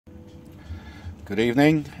Good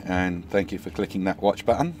evening, and thank you for clicking that watch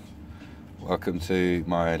button. Welcome to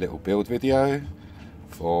my little build video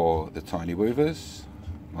for the tiny Whoovers.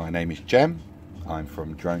 My name is Jem. I'm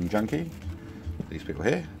from Drone Junkie. These people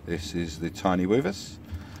here, this is the tiny Whoovers.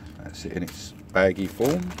 That's it in its baggy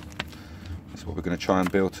form. That's what we're going to try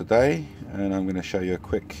and build today, and I'm going to show you a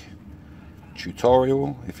quick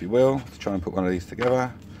tutorial, if you will, to try and put one of these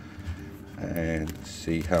together and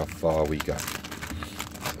see how far we go.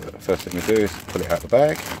 So the first thing we do is pull it out of the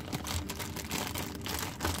bag.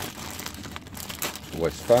 It's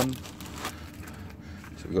always fun.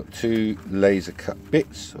 So we've got two laser cut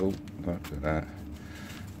bits. Oh, look at that.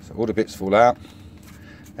 So all the bits fall out,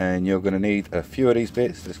 and you're going to need a few of these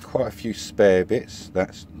bits. There's quite a few spare bits.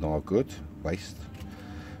 That's not good. Waste.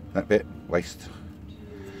 That bit, waste.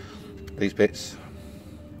 These bits,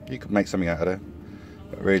 you could make something out of them,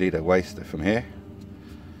 but really they're wasted from here.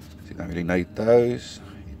 So you don't really need those.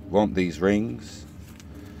 You want these rings.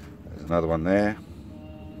 There's another one there,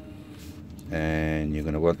 and you're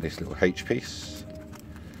going to want this little H piece,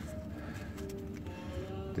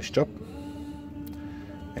 this job,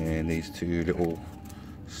 and these two little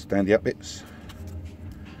standy up bits,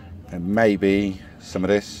 and maybe some of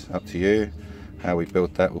this, up to you how we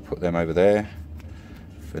built that. We'll put them over there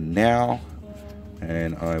for now,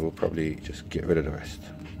 and I will probably just get rid of the rest.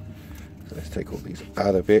 So let's take all these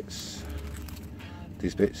other bits,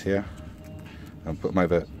 these bits here, and put them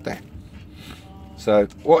over there. So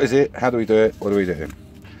what is it? How do we do it? What are we doing?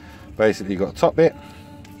 Basically, you've got a top bit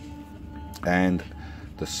and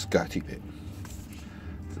the skirty bit.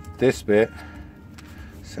 So this bit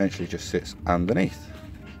essentially just sits underneath.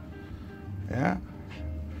 Yeah.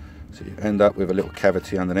 So you end up with a little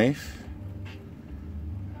cavity underneath.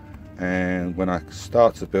 And when I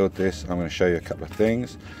start to build this, I'm going to show you a couple of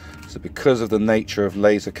things. So because of the nature of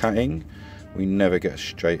laser cutting, we never get a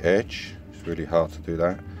straight edge. It's really hard to do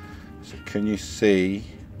that. So can you see?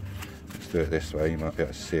 Let's do it this way, you might be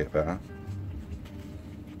able to see it better.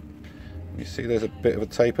 You see there's a bit of a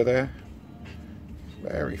taper there?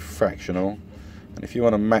 Very fractional. And if you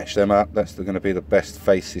want to match them up, that's going to be the best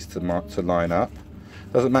faces to line up.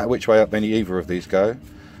 Doesn't matter which way up either of these go,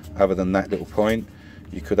 other than that little point.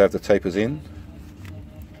 You could have the tapers in.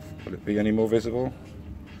 Will it be any more visible?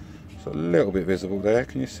 It's a little bit visible there.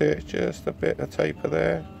 Can you see it? Just a bit of taper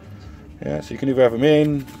there. Yeah, so you can either have them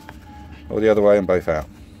in or the other way and both out.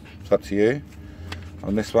 It's up to you.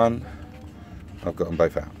 On this one, I've got them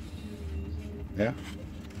both out. Yeah.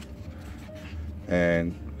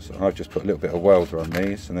 And so I've just put a little bit of welder on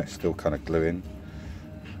these, and that's still kind of gluing.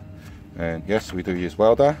 And yes, we do use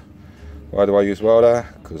welder. Why do I use welder?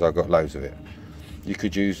 Because I've got loads of it. You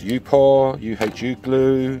could use U-Pour, UHU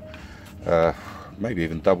glue, maybe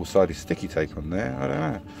even double-sided sticky tape on there, I don't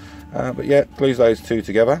know. But yeah, glues those two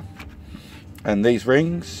together. And these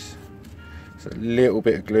rings, it's a little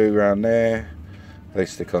bit of glue around there, they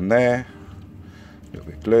stick on there. A little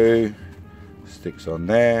bit of glue, sticks on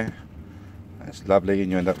there. That's lovely,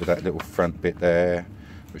 and you end up with that little front bit there,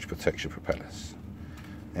 which protects your propellers.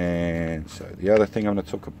 And so the other thing I'm going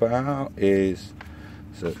to talk about is,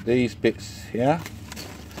 so these bits here,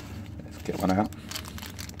 let's get one out.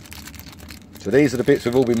 So these are the bits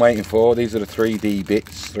we've all been waiting for. These are the 3D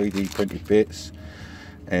bits, 3D printed bits,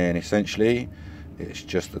 and essentially it's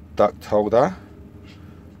just a duct holder.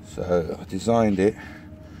 So I designed it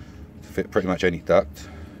to fit pretty much any duct,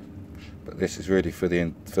 but this is really for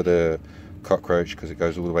the Cockroach because it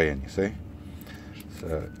goes all the way in, you see.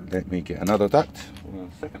 So let me get another duct.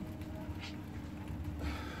 1 second.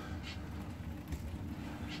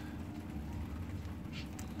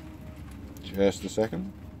 Just a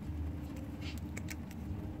second.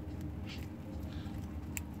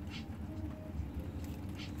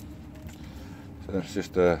 So that's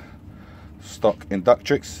just a stock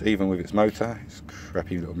Inductrix, even with its motor. It's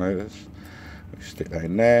crappy little motors. We stick that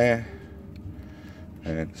in there,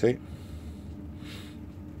 and see,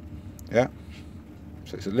 yeah.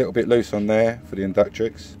 So it's a little bit loose on there for the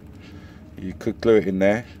Inductrix. You could glue it in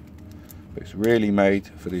there, but it's really made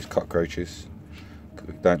for these Cockroaches.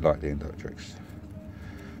 We don't like the Inductrix,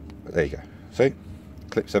 but there you go. See,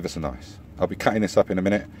 clips ever so nice. I'll be cutting this up in a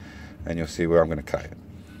minute, and you'll see where I'm going to cut it.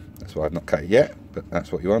 That's why I've not cut it yet, but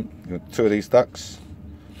that's what you want. You want 2 of these ducts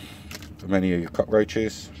for many of your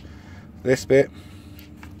Cockroaches. This bit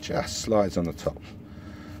just slides on the top.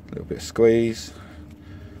 A little bit of squeeze,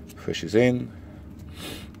 pushes in,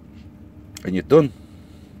 and you're done.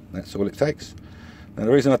 That's all it takes. Now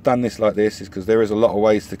the reason I've done this like this is because there is a lot of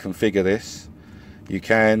ways to configure this. You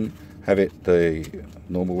can have it the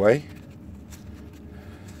normal way,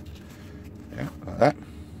 yeah, like that.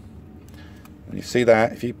 And you see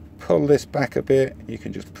that if you pull this back a bit, you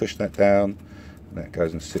can just push that down, and that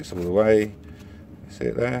goes and sits all the way. See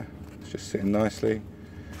it there? It's just sitting nicely.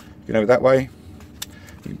 You can have it that way.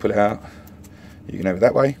 You can pull it out. You can have it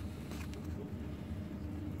that way.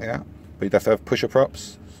 Yeah, but you'd have to have pusher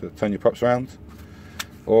props, so turn your props around.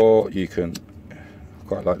 Or you can, I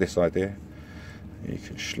quite like this idea, you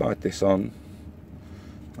can slide this on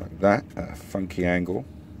like that at a funky angle.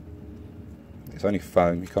 It's only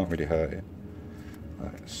foam, you can't really hurt it.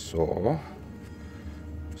 Like so.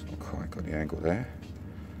 It's not quite got the angle there.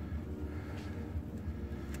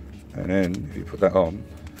 And then if you put that on,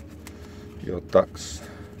 your ducts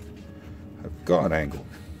have got an angle.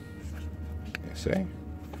 You see?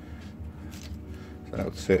 So that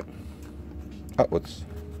would sit upwards.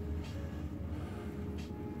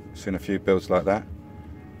 Seen a few builds like that.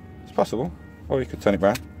 It's possible, or you could turn it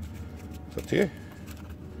round. It's up to you.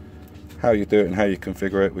 How you do it and how you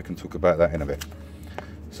configure it, we can talk about that in a bit.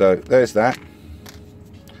 So there's that.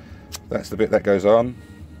 That's the bit that goes on.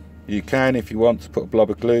 You can, if you want, to put a blob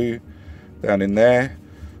of glue down in there.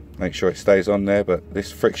 Make sure it stays on there, but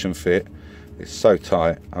this friction fit is so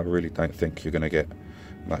tight, I really don't think you're going to get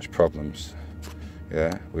much problems,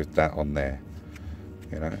 yeah, with that on there,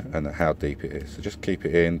 you know, and how deep it is. So just keep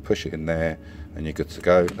it in, push it in there, and you're good to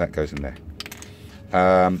go. That goes in there.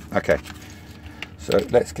 Okay, so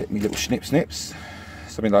let's get me little snips,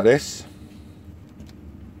 something like this.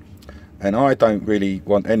 And I don't really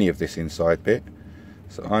want any of this inside bit,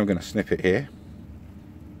 so I'm going to snip it here.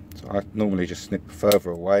 So I normally just snip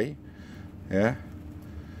further away, yeah,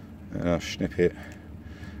 and I'll snip it.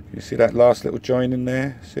 You see that last little join in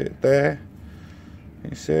there? See it there?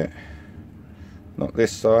 Can you see it? Not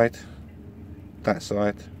this side, that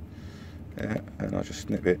side, yeah, and I'll just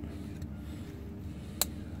snip it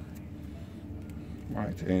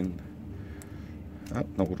right in, oh,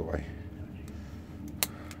 not all the way,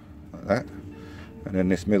 like that. And then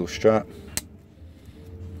this middle strut,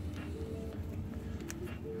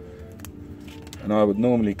 and I would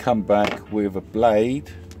normally come back with a blade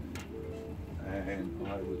and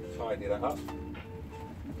I would tidy that up,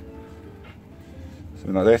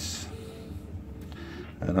 something like this,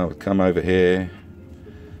 and I would come over here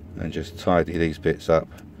and just tidy these bits up.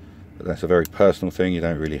 But that's a very personal thing, you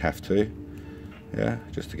don't really have to, yeah,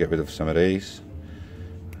 just to get rid of some of these,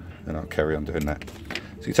 and I'll carry on doing that.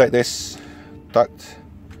 So you take this duct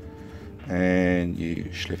and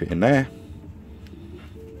you slip it in there,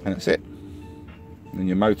 and that's it. And then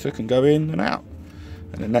your motor can go in and out,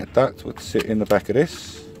 and then that duct would sit in the back of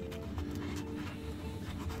this,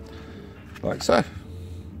 like so.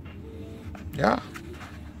 Yeah.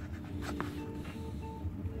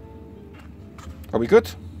 Are we good?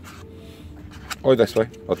 Or this way,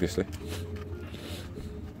 obviously.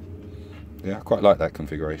 Yeah, I quite like that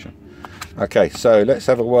configuration. Okay, so let's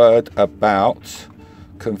have a word about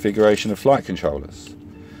configuration of flight controllers.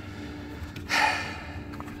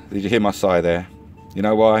 Did you hear my sigh there? You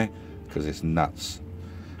know why? Because it's nuts.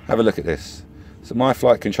 Have a look at this. So my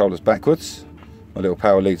flight controller's backwards. My little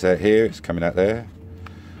power leads out here, it's coming out there.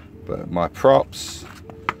 But my props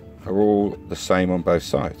are all the same on both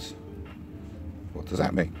sides. What does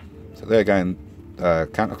that mean? So they're going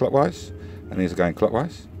counterclockwise, and these are going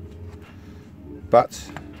clockwise. But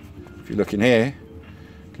if you look in here,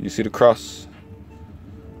 can you see the cross?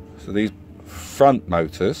 So these front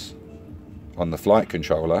motors on the flight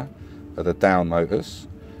controller are the down motors,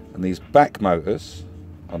 and these back motors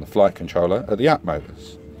on the flight controller are the up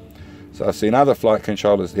motors. So I've seen other flight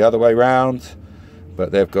controllers the other way round,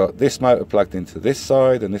 but they've got this motor plugged into this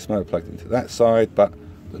side and this motor plugged into that side, but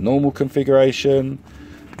the normal configuration,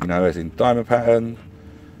 you know, as in diamond pattern.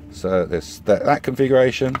 So there's that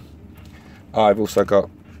configuration. I've also got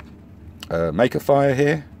a maker fire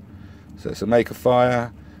here, so it's a maker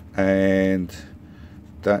fire, and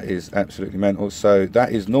that is absolutely mental. So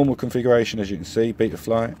that is normal configuration, as you can see, beta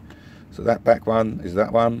flight. So that back one is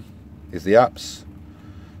the ups,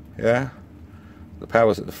 yeah, the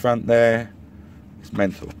power's at the front there. It's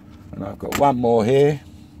mental. And I've got one more here,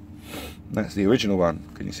 and that's the original one.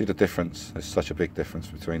 Can you see the difference? There's such a big difference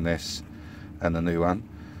between this and the new one.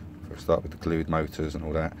 For a start with the glued motors and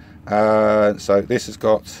all that. So this has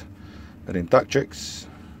got an inductrix,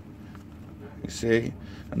 you see,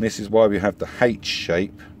 and this is why we have the H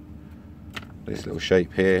shape, this little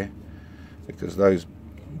shape here, because those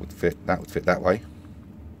would fit, that would fit that way,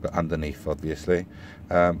 but underneath obviously,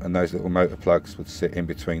 and those little motor plugs would sit in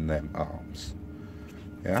between them arms,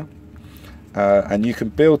 yeah. And you can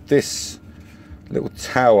build this little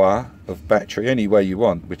tower of battery any way you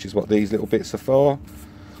want, which is what these little bits are for.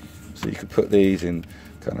 So you could put these in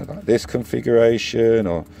kind of like this configuration,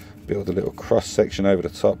 or build a little cross section over the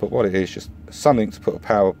top, but what it is, just something to put a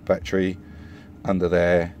power battery under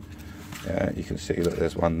there. You can see that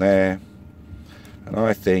there's one there, and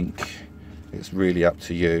I think it's really up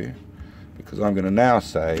to you, because I'm going to now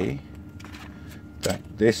say that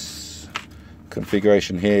this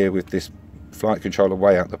configuration here with this flight controller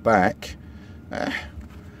way out the back,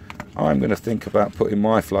 I'm going to think about putting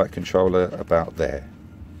my flight controller about there.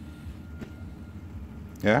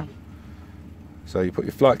 Yeah, so you put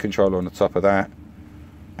your flight controller on the top of that,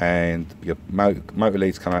 and your motor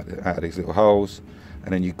leads come out of these little holes,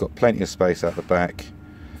 and then you've got plenty of space out the back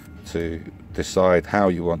to decide how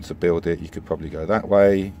you want to build it. You could probably go that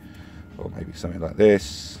way, or maybe something like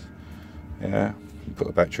this. Yeah, you put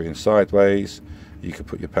a battery in sideways. You could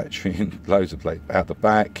put your battery in loads of places out the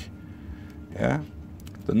back. Yeah,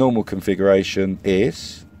 the normal configuration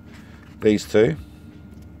is these two,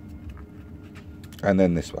 and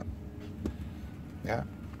then this one. Yeah,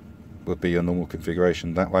 would be your normal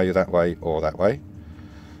configuration, that way, or that way,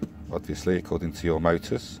 obviously according to your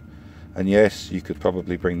motors. And yes, you could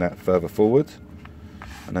probably bring that further forward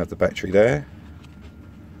and have the battery there.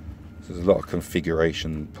 So there's a lot of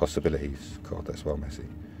configuration possibilities. God, that's well messy.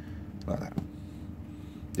 Like that.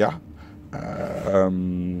 Yeah.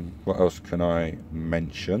 What else can I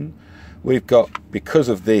mention? We've got, because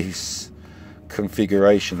of this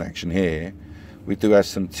configuration action here, we do have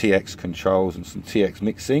some TX controls and some TX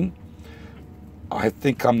mixing. I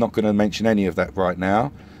think I'm not going to mention any of that right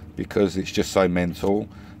now because it's just so mental.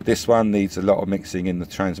 This one needs a lot of mixing in the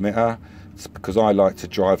transmitter. It's because I like to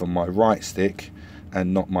drive on my right stick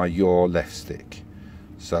and not my yaw left stick.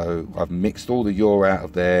 So I've mixed all the yaw out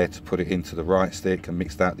of there to put it into the right stick and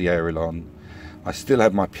mixed out the aileron. I still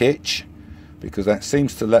have my pitch because that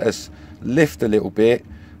seems to let us lift a little bit,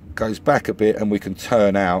 goes back a bit, and we can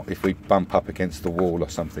turn out if we bump up against the wall or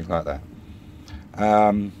something like that.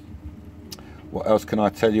 What else can I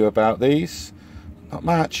tell you about these? Not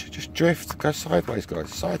much, just drift, go sideways guys,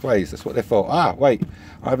 sideways, that's what they're for. Ah, wait,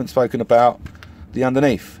 I haven't spoken about the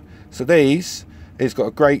underneath. So these, it's got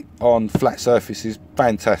a grate on flat surfaces,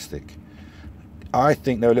 fantastic. I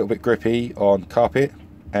think they're a little bit grippy on carpet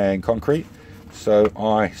and concrete, so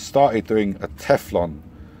I started doing a Teflon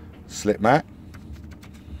slip mat.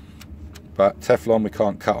 But Teflon we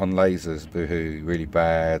can't cut on lasers, boohoo, really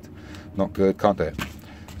bad, not good, can't do it.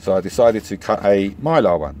 So I decided to cut a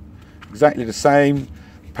Mylar one. Exactly the same,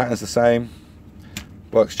 pattern's the same,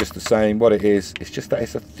 works just the same. What it is, it's just that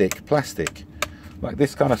it's a thick plastic. Like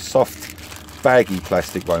this kind of soft, baggy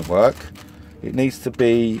plastic won't work. It needs to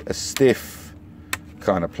be a stiff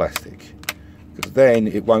kind of plastic, because then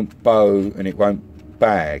it won't bow and it won't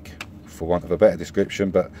bag, for want of a better description,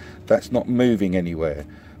 but that's not moving anywhere.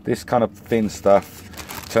 This kind of thin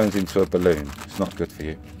stuff turns into a balloon. It's not good for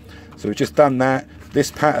you. So we've just done that. This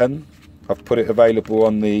pattern, I've put it available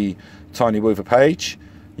on the Tiny Whoover page.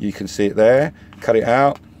 You can see it there. Cut it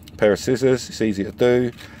out, pair of scissors, it's easy to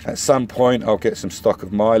do. At some point I'll get some stock of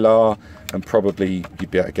Mylar, and probably you'd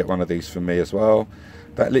be able to get one of these from me as well.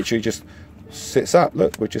 That literally just sits up.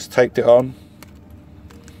 Look, we've just taped it on.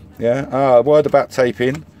 Yeah, a word about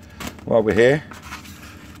taping while we're here.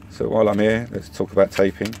 So while I'm here, let's talk about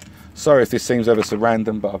taping. Sorry if this seems ever so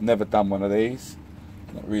random, but I've never done one of these.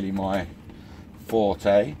 Not really my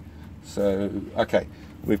forte. So, okay,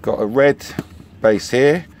 we've got a red base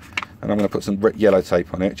here, and I'm going to put some yellow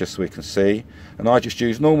tape on it just so we can see. And I just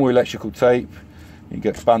use normal electrical tape. You can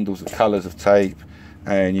get bundles of colours of tape,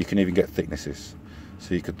 and you can even get thicknesses.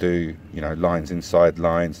 So you could do, you know, lines inside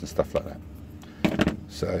lines and stuff like that.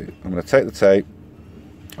 So I'm going to take the tape.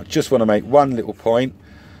 I just want to make one little point.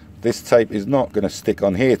 This tape is not going to stick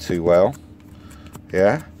on here too well,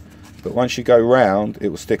 yeah, but once you go round it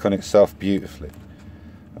will stick on itself beautifully.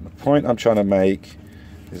 And the point I'm trying to make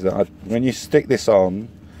is that when you stick this on,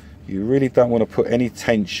 you really don't want to put any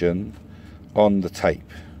tension on the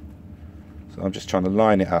tape. So I'm just trying to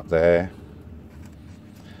line it up there.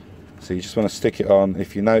 So you just want to stick it on.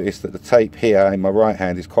 If you notice that the tape here in my right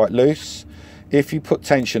hand is quite loose, if you put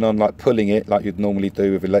tension on, like pulling it like you'd normally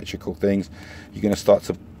do with electrical things, you're going to start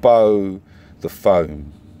to bow the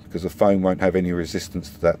foam, because the foam won't have any resistance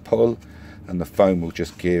to that pull, and the foam will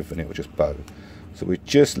just give and it will just bow. So we're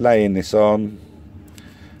just laying this on,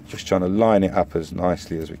 just trying to line it up as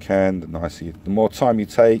nicely as we can. The more time you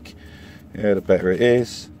take, yeah, the better it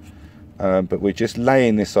is. But we're just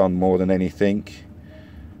laying this on more than anything,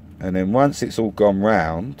 and then once it's all gone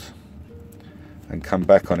round and come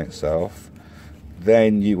back on itself,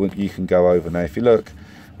 then you can go over. Now if you look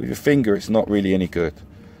with your finger, it's not really any good.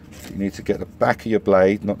 You need to get the back of your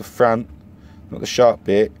blade, not the front, not the sharp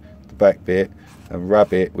bit, the back bit, and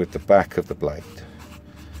rub it with the back of the blade.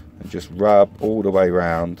 and just rub all the way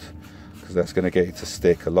around, because that's going to get it to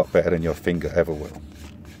stick a lot better than your finger ever will.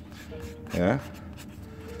 Yeah,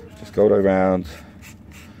 just go all the way around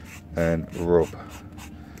and rub.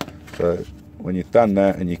 So when you've done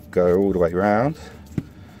that and you go all the way around,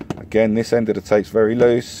 again, this end of the tape's very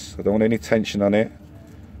loose, I don't want any tension on it,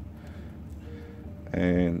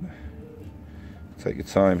 and take your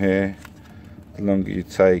time here. The longer you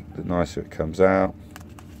take, the nicer it comes out,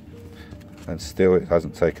 and still it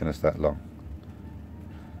hasn't taken us that long.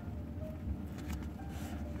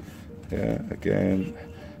 Yeah, again,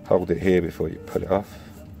 hold it here before you pull it off.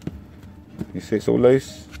 You see it's all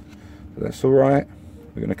loose, but that's all right.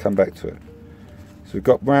 We're going to come back to it. So we've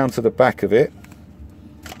got round to the back of it.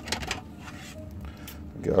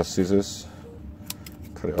 Get our scissors,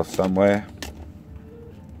 cut it off somewhere.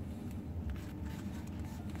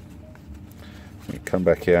 Come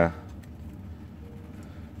back here.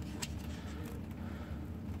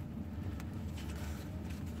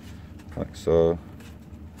 Like so.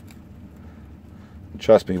 And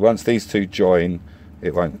trust me, once these two join,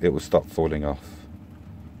 it will stop falling off.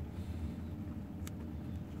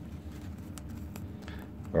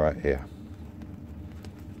 Right here.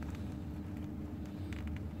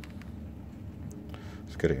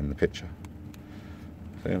 Let's get it in the picture.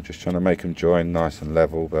 See, I'm just trying to make them join nice and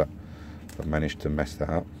level, but I managed to mess that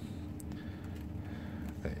up.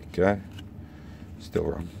 There you go. Still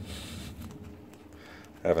wrong.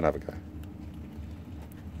 Have another go.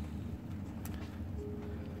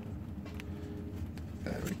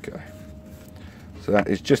 There we go. So that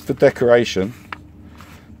is just for decoration.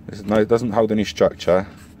 It doesn't hold any structure.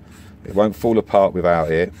 It won't fall apart without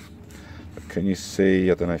it. But can you see?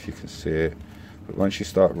 I don't know if you can see it, but once you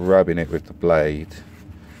start rubbing it with the blade,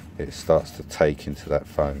 it starts to take into that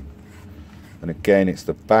foam. And again, it's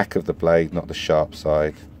the back of the blade, not the sharp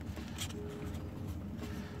side.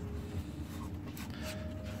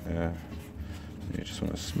 Yeah. You just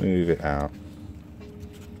want to smooth it out.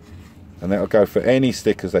 And that'll go for any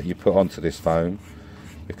stickers that you put onto this foam,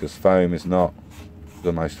 because foam is not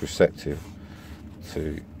the most receptive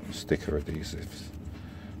to sticker adhesives.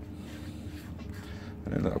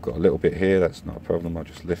 And then I've got a little bit here, that's not a problem. I'll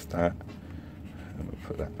just lift that and we'll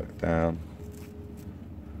put that back down.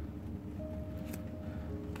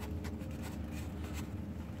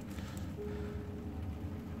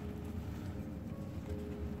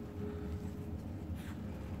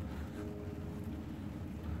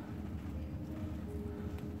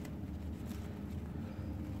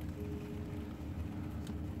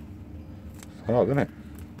 Hard, isn't it?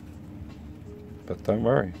 But don't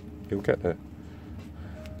worry, you'll get there.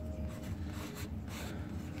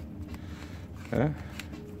 Yeah,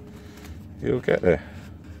 you'll get there.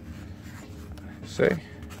 See?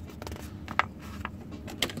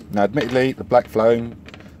 Now, admittedly, the black foam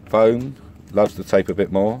loves the tape a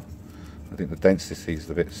bit more. I think the density is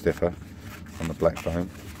a bit stiffer on the black foam.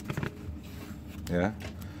 Yeah,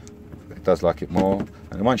 it does like it more.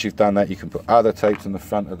 And once you've done that, you can put other tapes on the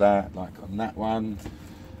front of that, like on that one.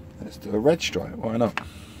 Let's do a red stripe, why not?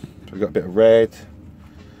 So we've got a bit of red.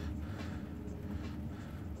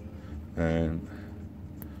 And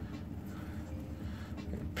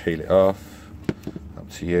peel it off, up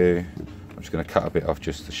to you. I'm just going to cut a bit off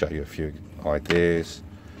just to show you a few ideas.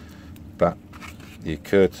 But you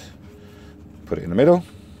could put it in the middle,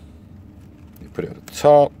 you put it at the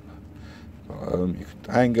top, you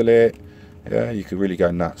could angle it. Yeah, you could really go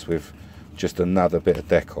nuts with just another bit of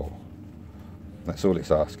decor. That's all it's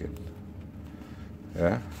asking.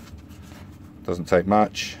 Yeah, doesn't take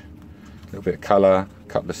much. A little bit of colour, a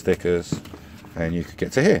couple of stickers, and you could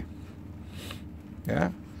get to here. Yeah.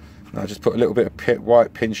 Now just put a little bit of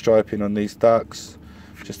white pinstriping on these ducts,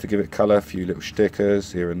 just to give it colour. A few little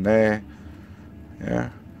stickers here and there. Yeah.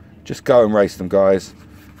 Just go and race them, guys.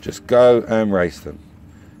 Just go and race them.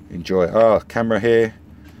 Enjoy it. Oh, camera here.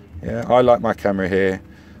 Yeah, I like my camera here.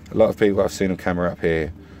 A lot of people, I've seen them camera up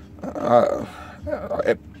here.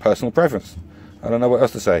 Personal preference. I don't know what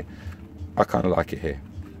else to say. I kind of like it here.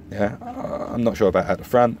 Yeah, I'm not sure about at the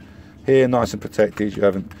front. Here, nice and protected. You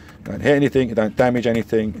don't hit anything. You don't damage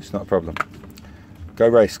anything. It's not a problem. Go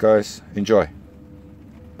race, guys. Enjoy.